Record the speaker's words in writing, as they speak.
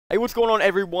Hey, what's going on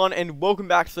everyone, and welcome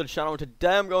back to the channel.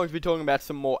 Today I'm going to be talking about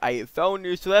some more AFL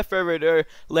news. So without further ado,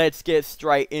 let's get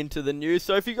straight into the news.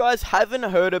 So if you guys haven't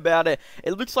heard about it,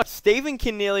 it looks like Stephen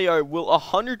Coniglio will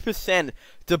 100%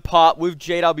 depart with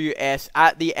GWS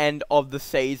at the end of the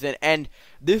season. And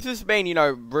this has been,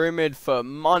 rumored for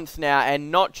months now,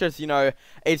 and not just,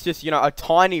 it's just, a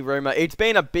tiny rumor. It's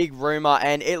been a big rumor,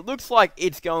 and it looks like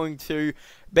it's going to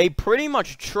be pretty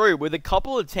much true, with a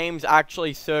couple of teams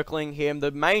actually circling him.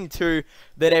 The main two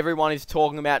that everyone is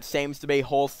talking about seems to be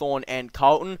Hawthorn and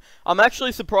Carlton. I'm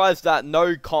actually surprised that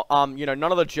none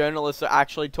of the journalists are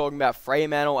actually talking about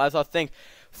Fremantle, as I think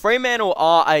Fremantle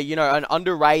are an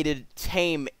underrated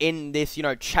team in this,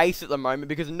 chase at the moment,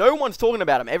 because no one's talking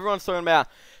about them. Everyone's talking about,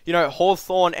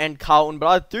 Hawthorn and Carlton, but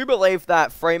I do believe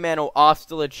that Fremantle are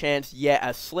still a chance, yet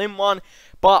a slim one.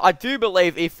 But I do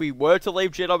believe if we were to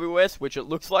leave GWS, which it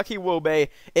looks like he will be,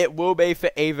 it will be for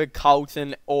either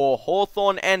Carlton or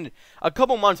Hawthorn. And a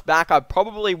couple months back, I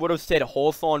probably would have said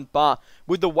Hawthorn, but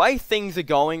with the way things are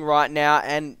going right now,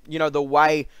 and, the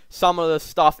way some of the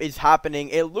stuff is happening,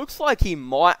 it looks like he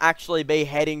might actually be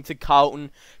heading to Carlton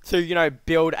to,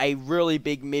 build a really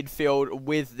big midfield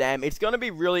with them. It's going to be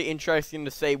really interesting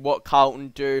to see what Carlton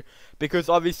do, because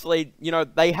obviously,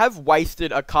 they have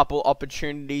wasted a couple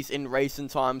opportunities in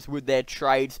recent times with their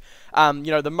trades.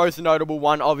 The most notable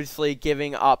one, obviously,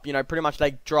 giving up, pretty much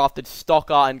they drafted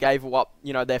Stocker and gave up,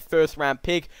 their first round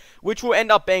pick, which will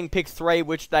end up being pick 3,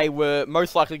 which they were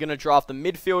most likely going to draft the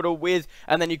midfielder with,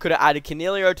 and then you could have added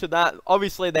Coniglio to that.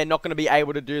 Obviously, they're not going to be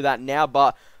able to do that now,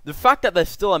 but the fact that there's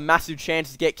still a massive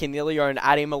chance to get Coniglio and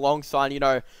add him alongside,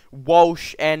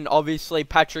 Walsh and obviously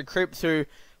Patrick Cripps, who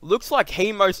looks like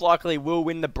he most likely will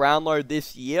win the Brownlow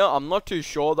this year. I'm not too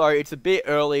sure, though. It's a bit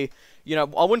early. I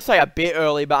wouldn't say a bit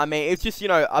early, but I mean, it's just,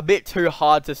 a bit too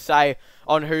hard to say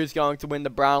on who's going to win the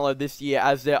Brownlow this year,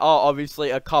 as there are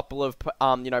obviously a couple of,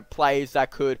 players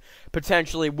that could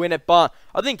potentially win it. But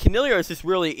I think Coniglio is just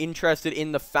really interested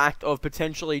in the fact of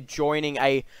potentially joining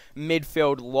a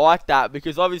midfield like that,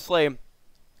 because obviously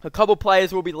a couple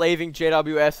players will be leaving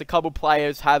GWS, a couple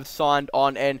players have signed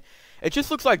on, and it just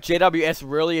looks like GWS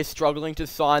really is struggling to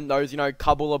sign those,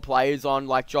 couple of players on,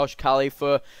 like Josh Kelly,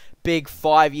 for big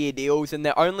 5-year deals, and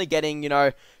they're only getting,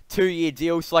 2-year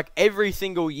deals. Like, every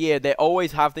single year, they're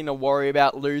always having to worry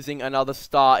about losing another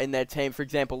star in their team. For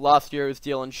example, last year it was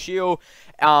Dylan Shield.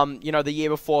 The year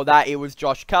before that, it was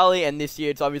Josh Kelly, and this year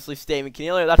it's obviously Stephen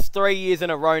Coniglio. That's 3 years in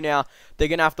a row now. They're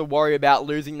going to have to worry about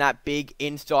losing that big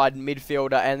inside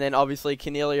midfielder, and then obviously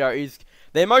Coniglio is...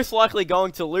 They're most likely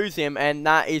going to lose him, and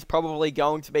that is probably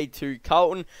going to be to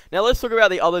Carlton. Now, let's talk about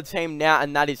the other team now,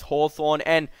 and that is Hawthorn.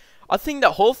 And I think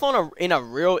that Hawthorn are in a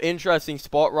real interesting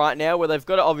spot right now, where they've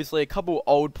got obviously a couple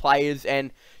old players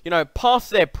and, past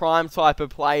their prime type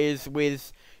of players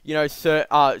with,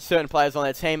 certain players on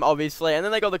their team, obviously. And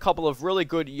then they got a couple of really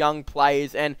good young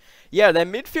players. And, yeah, their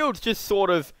midfield's just sort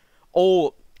of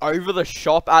all over the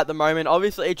shop at the moment.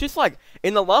 Obviously, it's just like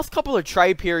in the last couple of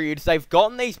trade periods, they've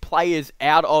gotten these players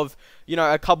out of,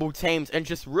 a couple teams and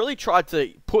just really tried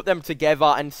to put them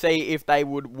together and see if they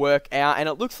would work out. And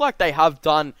it looks like they have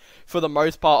done for the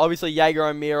most part. Obviously, Jaeger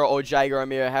O'Meara, or Jaeger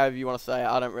O'Meara, however you want to say it.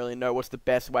 I don't really know what's the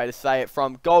best way to say it,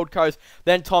 from Gold Coast.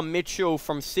 Then Tom Mitchell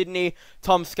from Sydney,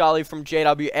 Tom Scully from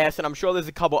GWS, and I'm sure there's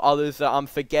a couple others that I'm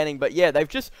forgetting. But yeah, they've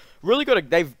just really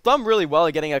they've done really well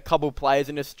at getting a couple players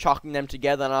and just chucking them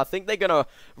together. And I think they're going to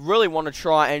really want to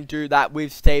try and do that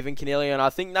with Stephen Coniglio. And I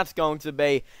think that's going to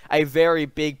be a very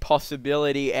big possibility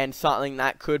and something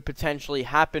that could potentially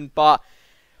happen. But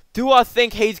do I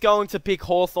think he's going to pick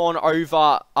Hawthorn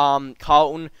over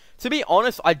Carlton? To be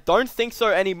honest, I don't think so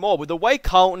anymore. With the way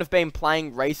Carlton have been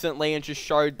playing recently, and just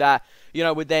showed that,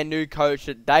 with their new coach,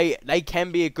 that they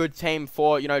can be a good team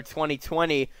for,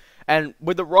 2020. And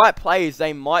with the right players,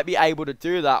 they might be able to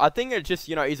do that. I think it just,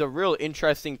 is a real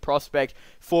interesting prospect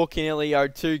for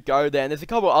Coniglio to go there. And there's a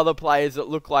couple other players that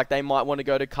look like they might want to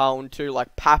go to Carlton too,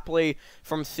 like Papley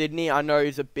from Sydney. I know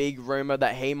he's a big rumour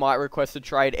that he might request a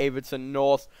trade either to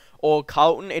North or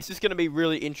Carlton. It's just going to be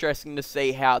really interesting to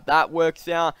see how that works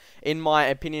out, in my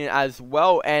opinion, as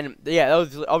well. And yeah,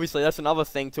 obviously that's another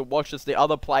thing to watch, as the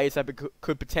other players that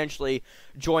could potentially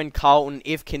join Carlton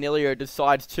if Coniglio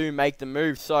decides to make the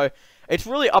move. So it's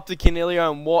really up to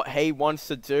Coniglio and what he wants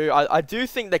to do. I do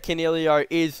think that Coniglio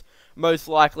is most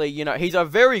likely, he's a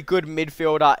very good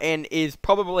midfielder and is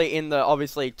probably in the,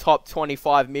 obviously, top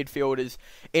 25 midfielders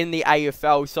in the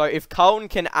AFL. So if Carlton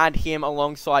can add him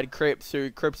alongside Cripps,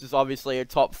 who Cripps is obviously a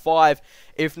top 5,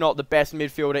 if not the best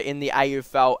midfielder in the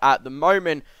AFL at the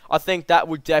moment, I think that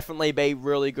would definitely be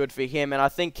really good for him. And I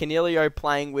think Coniglio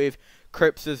playing with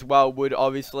Cripps as well would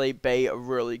obviously be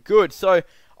really good. So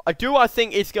I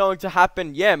think it's going to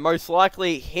happen. Yeah, most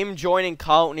likely him joining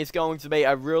Carlton is going to be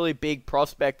a really big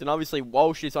prospect, and obviously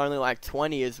Walsh is only like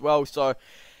 20 as well, so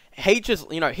he just,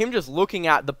 him just looking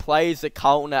at the players that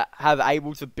Carlton have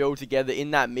able to build together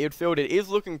in that midfield, it is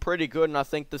looking pretty good, and I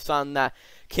think the son that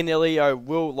Coniglio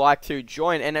will like to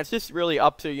join, and it's just really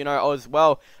up to, as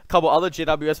well, a couple other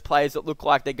GWS players that look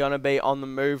like they're going to be on the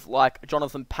move, like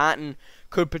Jonathan Patton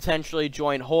could potentially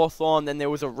join Hawthorn. Then there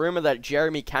was a rumour that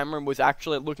Jeremy Cameron was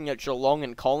actually looking at Geelong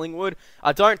and Collingwood.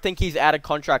 I don't think he's out of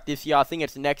contract this year. I think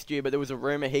it's next year, but there was a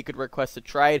rumour he could request a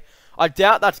trade. I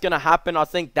doubt that's going to happen. I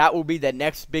think that will be the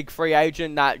next big free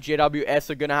agent that GWS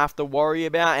are going to have to worry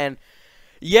about. And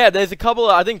yeah, there's a couple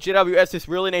of, I think GWS just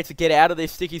really needs to get out of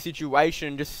this sticky situation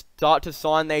and just start to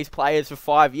sign these players for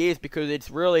 5 years, because it's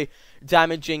really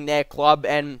damaging their club,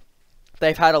 and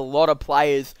they've had a lot of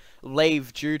players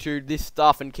leave due to this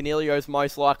stuff, and Coniglio's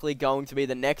most likely going to be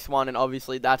the next one, and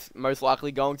obviously that's most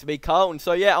likely going to be Carlton.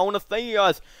 So yeah, I want to thank you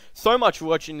guys so much for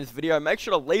watching this video. Make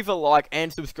sure to leave a like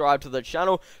and subscribe to the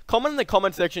channel. Comment in the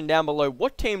comment section down below,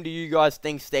 what team do you guys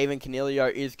think Stephen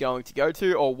Coniglio is going to go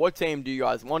to, or what team do you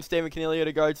guys want Stephen Coniglio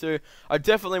to go to? I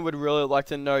definitely would really like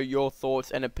to know your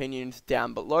thoughts and opinions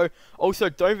down below. Also,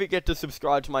 don't forget to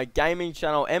subscribe to my gaming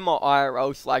channel and my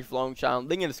IRL/vlogging channel,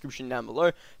 link in the description down below.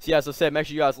 So yeah, as I said, make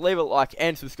sure you guys leave a like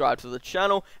and subscribe to the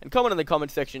channel, and comment in the comment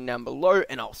section down below,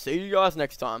 and I'll see you guys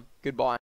next time. Goodbye.